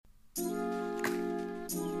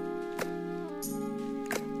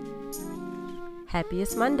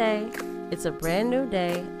Happiest Monday! It's a brand new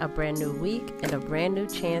day, a brand new week, and a brand new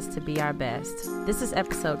chance to be our best. This is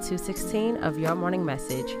episode 216 of Your Morning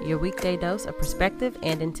Message, your weekday dose of perspective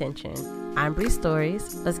and intention. I'm Bree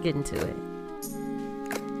Stories. Let's get into it.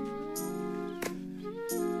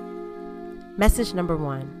 Message number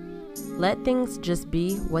 1. Let things just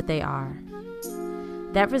be what they are.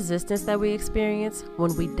 That resistance that we experience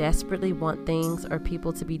when we desperately want things or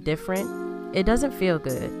people to be different, it doesn't feel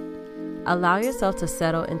good. Allow yourself to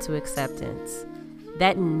settle into acceptance.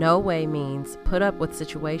 That in no way means put up with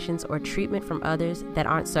situations or treatment from others that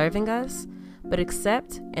aren't serving us, but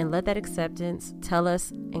accept and let that acceptance tell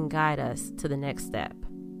us and guide us to the next step.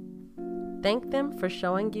 Thank them for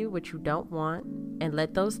showing you what you don't want and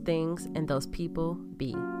let those things and those people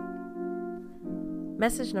be.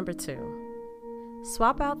 Message number 2.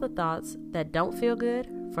 Swap out the thoughts that don't feel good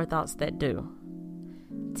for thoughts that do.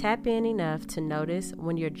 Tap in enough to notice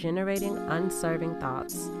when you're generating unserving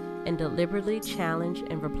thoughts and deliberately challenge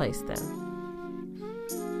and replace them.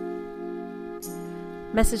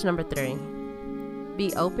 Message number 3.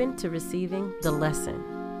 Be open to receiving the lesson.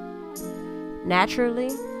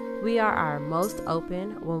 Naturally, we are our most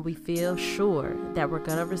open when we feel sure that we're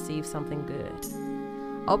going to receive something good.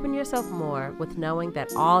 Open yourself more with knowing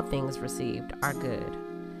that all things received are good,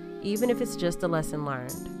 even if it's just a lesson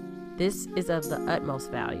learned. This is of the utmost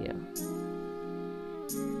value.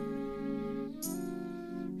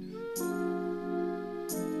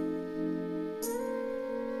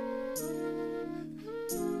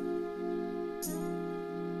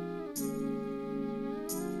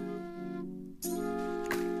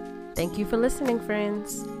 Thank you for listening,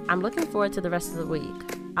 friends. I'm looking forward to the rest of the week.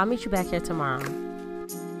 I'll meet you back here tomorrow.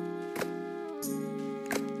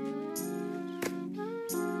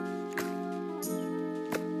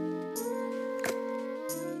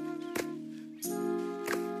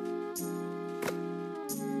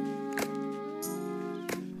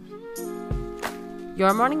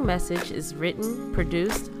 Your Morning Message is written,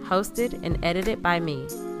 produced, hosted, and edited by me,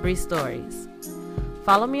 Bree Stories.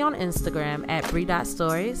 Follow me on Instagram at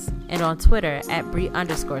Bree.Stories and on Twitter at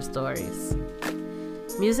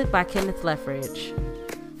Bree_Stories. Music by Kenneth Leffridge.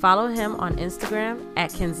 Follow him on Instagram at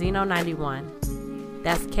Kenzino91.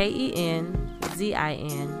 That's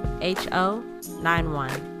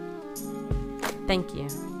KENZINHO91. Thank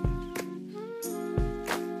you.